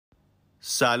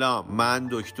سلام، من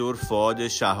دکتر فؤاد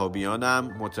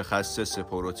شهابیانم، متخصص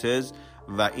پروتز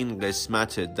و این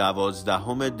قسمت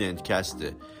 12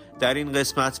 دنتکسته. در این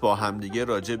قسمت با همدیگه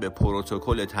راجع به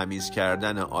پروتکل تمیز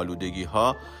کردن آلودگی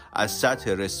ها از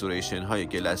سطح رستوریشن های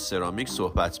گلس سرامیک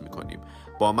صحبت میکنیم.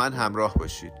 با من همراه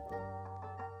باشید.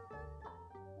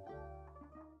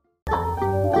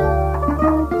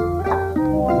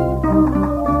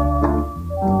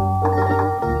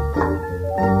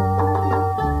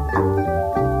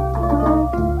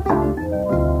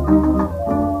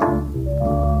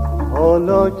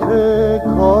 حالا که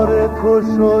کار تو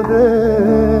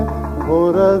شده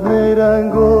پر از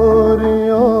نیرنگ و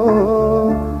ریا،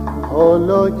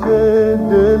 حالا که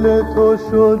دل تو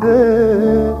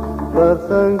شده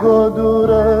فرسنگا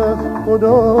دور از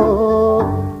خدا،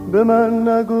 به من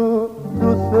نگو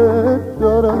دوست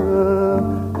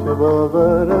دارم که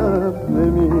باورم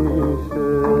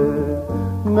نمیشه،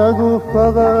 نگو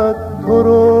فقط تو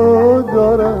رو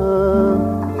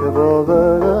دارم که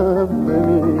باورم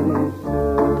نمیشه.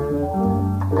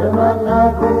 به من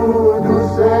نگو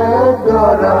دوست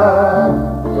دارم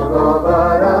که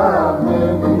باورم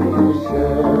نمیشه،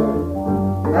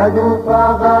 نگو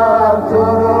فقط تو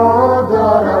رو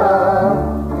دارم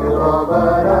که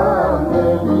باورم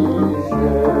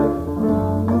نمیشه.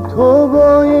 تو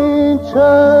با این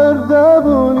چرب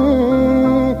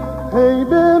زبونی هی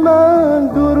به من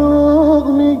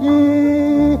دروغ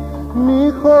میگی،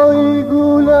 میخوای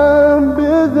گولم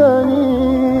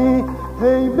بزنی،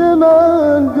 هی به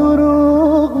من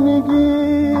دروغ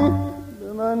میگی.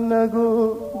 به من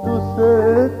نگو دوست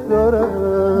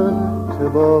دارم که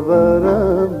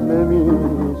باورم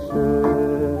نمیشه،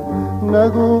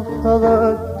 نگو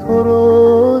فقط تو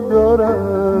رو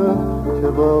دارم که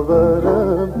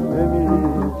باورم نمیشه.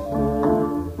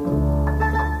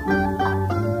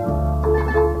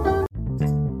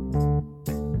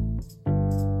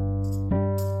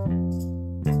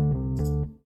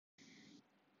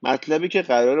 مطلبی که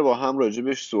قراره با هم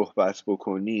راجبش صحبت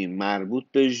بکنیم مربوط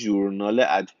به ژورنال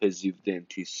ادهزیو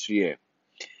دنتیستریه.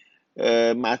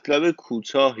 مطلب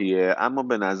کوتاهیه اما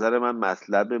به نظر من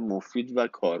مطلب مفید و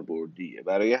کاربردیه.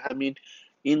 برای همین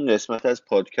این قسمت از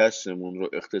پادکستمون رو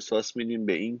اختصاص میدیم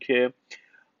به این که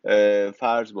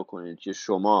فرض بکنید که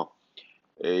شما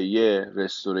یه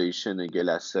رستوریشن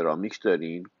گلس سرامیک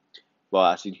دارین، با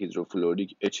اسید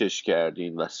هیدروفلوریک اچش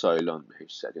کردین و سایلان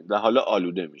بهش زدین و حالا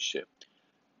آلوده میشه.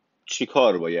 چی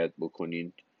کار باید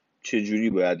بکنین؟ چجوری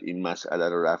باید این مسئله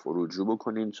رو رفع و رجوع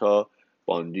بکنین تا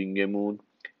باندینگمون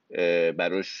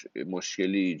براش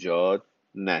مشکلی ایجاد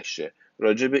نشه؟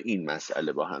 راجع به این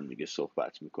مسئله با هم دیگه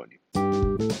صحبت میکنیم.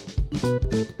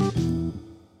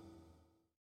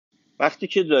 وقتی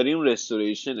که داریم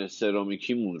رستوریشن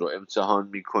سرامیکیمون رو امتحان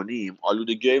میکنیم،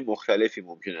 آلودگی مختلفی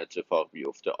ممکن اتفاق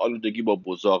بیفته. آلودگی با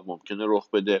بزاق ممکنه رخ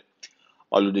بده،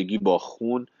 آلودگی با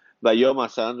خون، و یا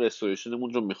مثلا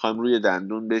رستوریشنمون رو میخوایم روی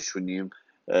دندون بشونیم،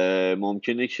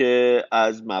 ممکنه که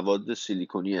از مواد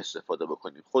سیلیکونی استفاده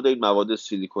بکنیم. خود این مواد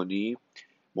سیلیکونی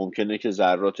ممکنه که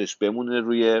ذراتش بمونه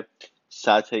روی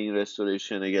سطح این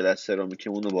رستوریشن گلس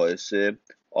سرامیکمون و باعث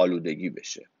آلودگی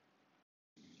بشه.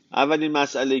 اولین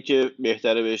مسئله که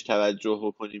بهتره بهش توجه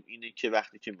بکنیم اینه که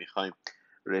وقتی که میخوایم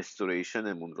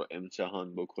رستوریشنمون رو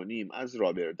امتحان بکنیم از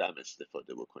رابردم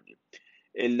استفاده بکنیم.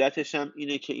 علتش هم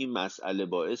اینه که این مسئله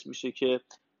باعث میشه که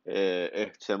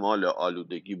احتمال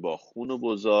آلودگی با خون و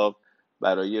بزاق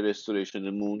برای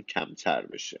رستوریشنمون کمتر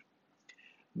بشه.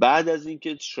 بعد از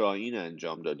اینکه تراین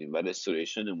انجام دادیم و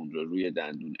رستوریشنمون رو روی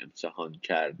دندون امتحان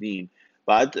کردیم،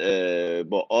 بعد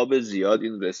با آب زیاد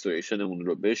این رستوریشنمون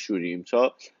رو بشوریم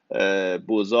تا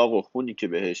بزاق و خونی که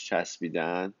بهش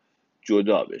چسبیدن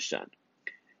جدا بشن.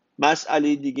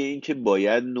 مسئله دیگه این که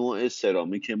باید نوع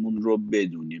سرامیکمون رو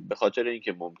بدونیم، به خاطر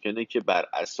اینکه ممکنه که بر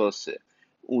اساس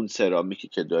اون سرامیکی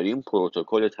که داریم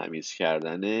پروتکل تمیز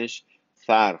کردنش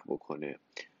فرق بکنه.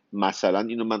 مثلا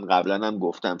اینو من قبلا هم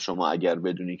گفتم، شما اگر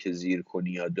بدونی که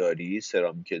زیرکنیا داری،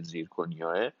 سرامیک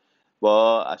زیرکنیاه،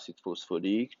 با اسید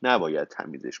فسفوریک نباید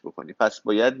تمیزش بکنی. پس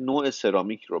باید نوع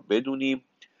سرامیک رو بدونیم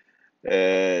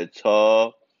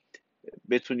تا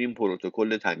بتونیم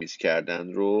پروتکل تمیز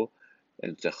کردن رو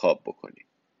انتخاب بکنیم.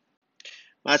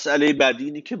 مسئله بعدی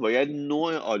اینه که باید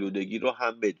نوع آلودگی رو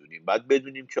هم بدونیم. باید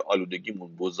بدونیم که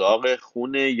آلودگیمون بزاق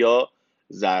خونه یا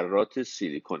ذرات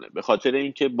سیلیکونه، به خاطر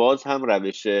اینکه باز هم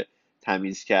روش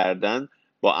تمیز کردن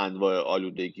با انواع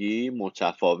آلودگی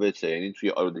متفاوته. یعنی توی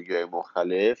آلودگی‌های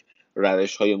مختلف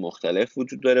روش‌های مختلف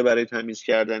وجود داره برای تمیز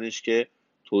کردنش که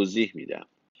توضیح میدم.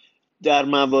 در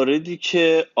مواردی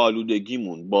که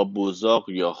آلودگیمون با بزاق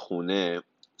یا خونه،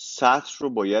 سطح رو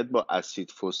باید با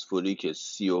اسید فسفوریک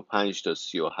 35 تا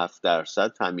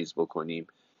 37% تمیز بکنیم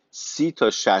 30 تا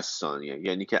 60 ثانیه،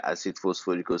 یعنی که اسید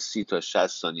فسفوریک رو 30 تا 60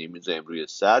 ثانیه میذاریم روی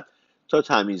سطح تا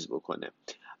تمیز بکنه.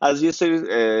 از یه سری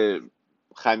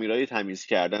خمیرهای تمیز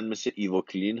کردن مثل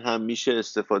ایووکلین هم میشه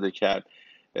استفاده کرد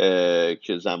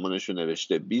که زمانش رو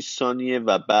نوشته 20 ثانیه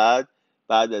و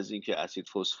بعد از اینکه اسید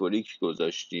فسفوریک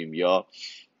گذاشتیم یا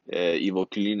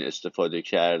ایووکلین استفاده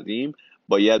کردیم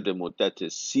باید به مدت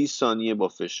 30 ثانیه با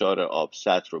فشار آب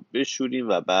سطح رو بشوریم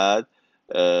و بعد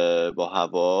با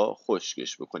هوا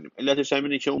خشکش بکنیم. علتش هم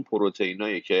اینه که اون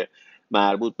پروتئینایی که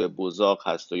مربوط به بزاق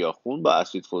هست یا خون با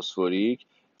اسید فسفوریک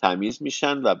تمیز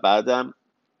میشن و بعدم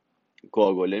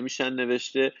کوآگوله میشن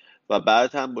نوشته و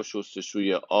بعد هم با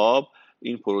شستشوی آب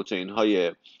این پروتئین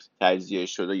های تجزیه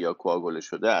شده یا کوآگوله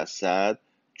شده از سطح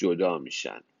جدا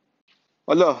میشن.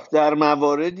 حالا در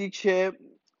مواردی که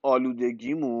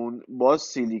آلودگیمون با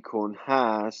سیلیکون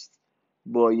هست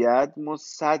باید ما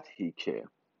سطحی که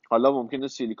حالا ممکنه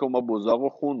سیلیکون با بزاق و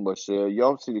خون باشه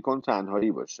یا سیلیکون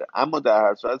تنهایی باشه، اما در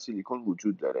هر صورت سیلیکون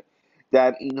وجود داره.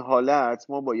 در این حالت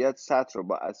ما باید سطح رو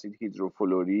با اسید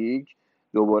هیدروفلوریک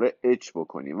دوباره اچ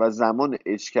بکنیم و زمان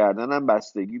اچ کردن هم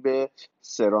بستگی به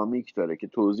سرامیک داره که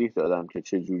توضیح دادم که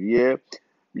چجوریه.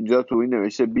 اینجا تو این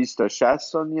نوشته 20 تا 60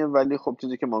 ثانیه، ولی خب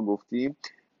چیزی که ما گفتیم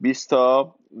 20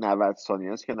 تا 90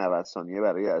 ثانیه است که 90 ثانیه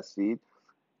برای اسید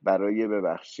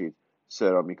ببخشید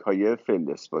سرامیک های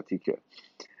فلدسپاتیکه.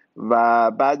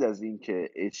 و بعد از اینکه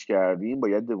اچ کردیم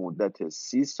باید به مدت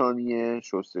 30 ثانیه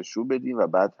شستشو بدیم و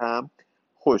بعد هم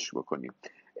خشک بکنیم.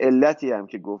 علتی هم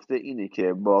که گفته اینه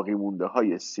که باقی مونده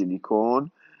های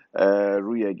سیلیکون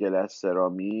روی گلس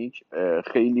سرامیک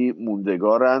خیلی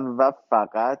موندگارن و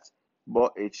فقط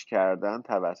با اچ کردن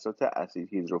توسط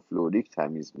اسید هیدروفلوریک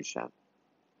تمیز میشن.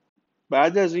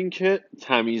 بعد از اینکه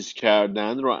تمیز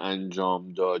کردن رو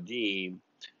انجام دادیم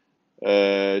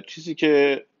چیزی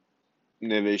که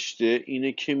نوشته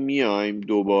اینه که میایم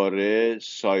دوباره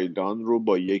سایلان رو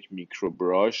با یک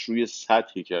میکروبراش روی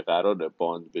سطحی که قرار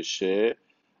باند بشه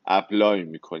اپلای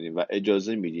میکنیم و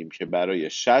اجازه میدیم که برای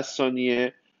 60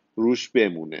 ثانیه روش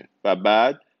بمونه و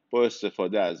بعد با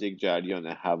استفاده از یک جریان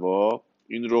هوا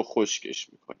این رو خشکش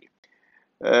میکنیم.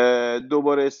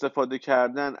 دوباره استفاده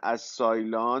کردن از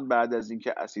سایلان بعد از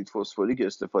اینکه اسید فسفوریک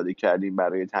استفاده کردیم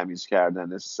برای تمیز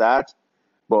کردن سطح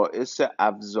باعث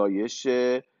افزایش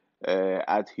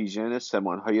ادهیژن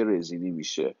سمانهای رزینی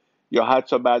میشه یا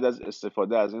حتی بعد از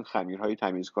استفاده از این خمیرهای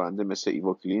تمیز کننده مثل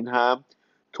ایووکلین هم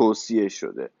توصیه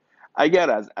شده. اگر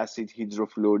از اسید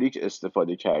هیدروفلوریک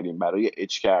استفاده کردیم برای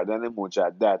اچ کردن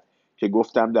مجدد که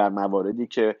گفتم در مواردی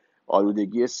که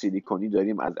آلودگی سیلیکونی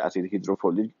داریم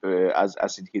از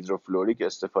اسید هیدروفلوریک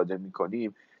استفاده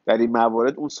میکنیم، در این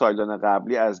موارد اون سایلان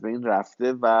قبلی از بین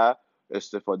رفته و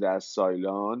استفاده از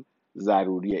سایلان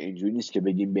ضروریه. اینجوری نیست که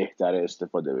بگیم بهتره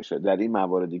استفاده بشه. در این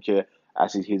مواردی که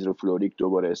اسید هیدروفلوریک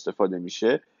دوباره استفاده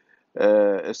میشه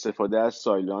استفاده از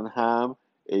سایلان هم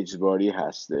اجباری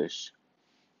هستش.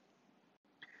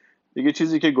 دیگه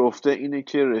چیزی که گفته اینه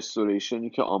که رستوریشنی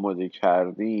که آماده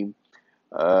کردیم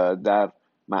در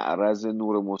معرض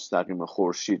نور مستقیم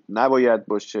خورشید نباید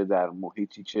باشه، در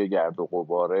محیطی که گرد و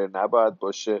غباره نباید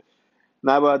باشه،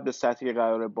 نباید به سطحی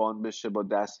قرار باند بشه با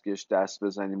دستکش دست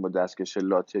بزنیم با دستکش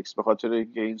لاتکس، به خاطر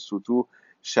اینکه این سطوح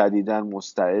شدیداً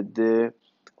مستعد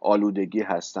آلودگی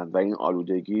هستند و این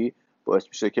آلودگی باعث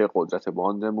میشه که قدرت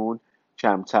باندمون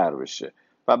کمتر بشه.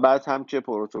 و بعد هم که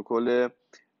پروتکل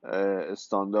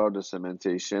استاندارد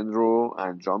سمنتیشن رو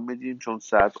انجام میدیم چون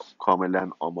سطح کاملا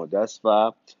آماده است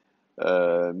و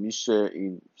میشه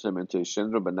این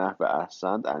سمنتیشن رو به نحو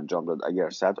احسن انجام داد اگر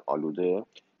سطح آلوده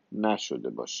نشده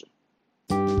باشه.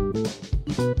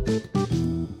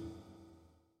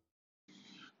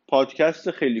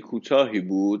 پادکست خیلی کوتاهی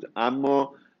بود،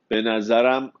 اما به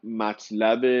نظرم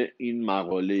مطلب این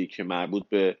مقاله‌ای که مربوط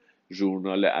به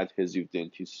ژورنال ادهزیو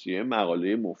دنتیستریه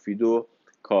مقاله مفید و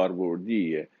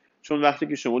کاربردیه، چون وقتی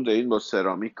که شما دارین با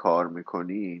سرامیک کار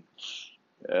میکنین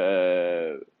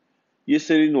یه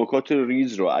سری نکات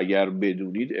ریز رو اگر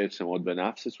بدونید اعتماد به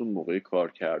نفستون موقع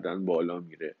کار کردن بالا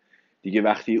میره. دیگه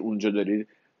وقتی اونجا دارید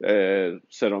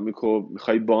سرامیک رو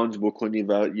میخوای باند بکنی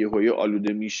و یهویی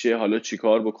آلوده میشه، حالا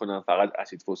چیکار بکنم؟ فقط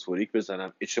اسید فسفوریک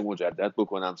بزنم، اچ مجدد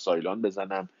بکنم، سایلان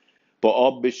بزنم، با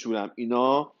آب بشورم؟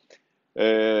 اینا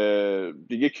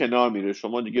دیگه کنار میره.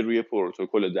 شما دیگه روی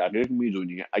پروتکل دقیق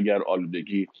میدونی اگر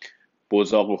آلودگی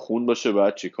بزاق و خون باشه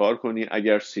باید چی کار کنی،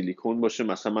 اگر سیلیکون باشه.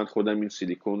 مثلا من خودم این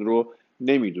سیلیکون رو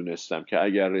نمیدونستم که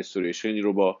اگر رستوریشنی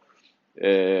رو با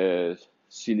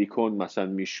سیلیکون مثلا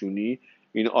میشونی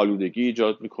این آلودگی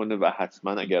ایجاد میکنه و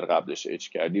حتما اگر قبلش اچ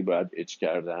کردی باید اچ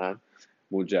کردن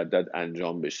مجدد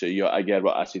انجام بشه، یا اگر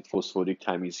با اسید فسفوریک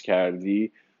تمیز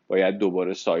کردی باید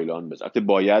دوباره سایلان بزنی. البته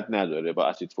باید نداره، با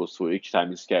اسید فسفوریک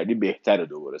تمیز کردی بهتره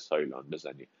دوباره سایلان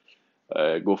بزنی.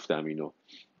 گفتم اینو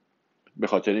به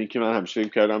خاطر اینکه من همیشه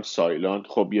فکر کردم سایلان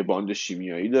خب یه باند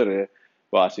شیمیایی داره،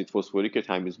 با اسید فسفوریک که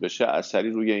تمیز بشه اثری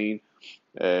روی این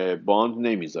باند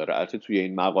نمیذاره. البته توی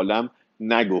این مقالم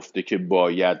نگفته که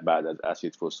باید بعد از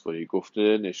اسید فسفوریک،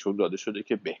 گفته نشون داده شده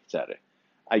که بهتره.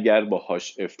 اگر با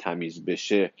HF تمیز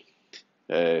بشه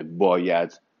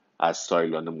باید از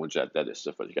سایلان مجدد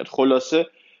استفاده کرد. خلاصه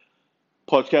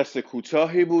پادکست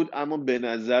کوتاهی بود اما به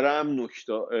نظرم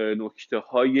نکته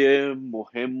های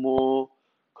مهم و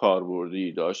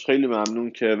کاربردی داشت. خیلی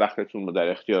ممنون که وقتتون رو در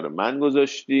اختیار من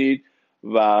گذاشتید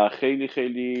و خیلی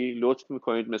خیلی لطف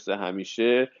میکنید مثل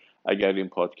همیشه اگر این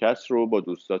پادکست رو با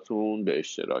دوستاتون به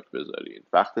اشتراک بذارید.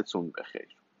 وقتتون بخیر.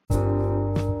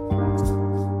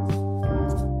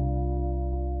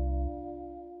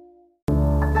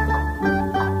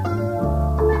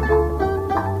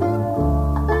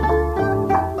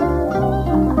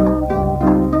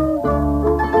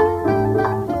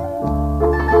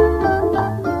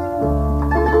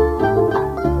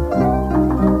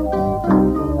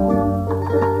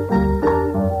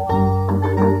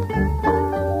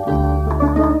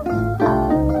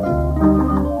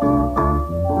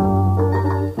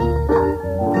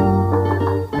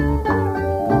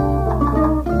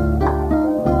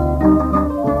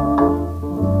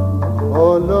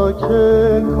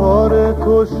 که کار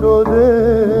تو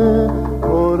شده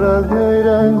پر از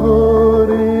رنگ و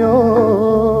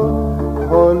ریان،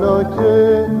 حالا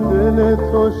که دل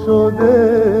تو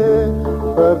شده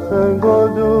فرسنگا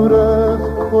دور از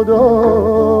خدا،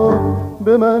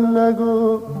 به من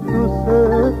نگو دوست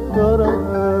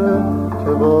دارم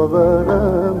که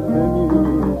باورم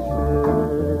نمیشه،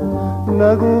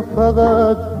 نگو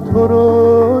فقط تو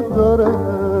رو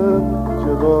دارم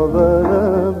که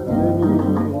باورم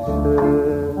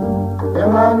به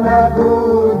من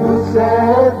نگو دوست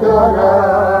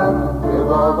دارم که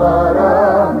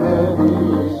باورم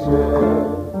نمیشه،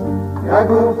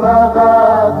 نگو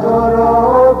فقط تو رو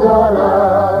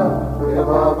دارم که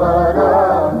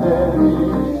باورم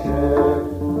نمیشه.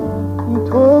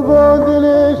 تو با دل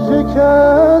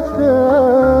شکستم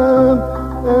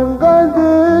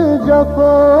انقدر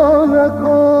جفا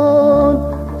نکن،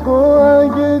 تو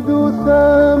اگه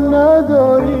دوستم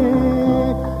نداری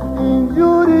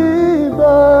اینجوری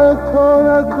بدتا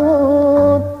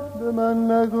نکن، به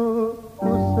من نگو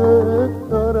دوست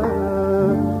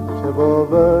دارم که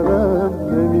باورم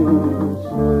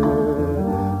نمیشه،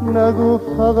 نگو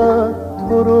فقط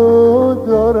تو رو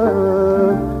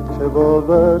دارم که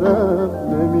باورم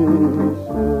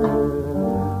نمیشه،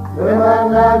 به من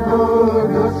نگو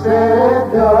دوست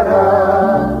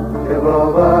دارم که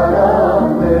باورم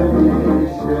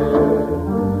نمیشه،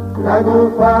 نگو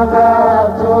فقط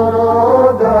تو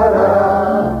رو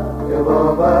دارم که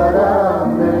باورم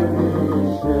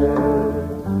نمیشه،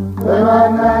 به من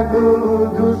نگو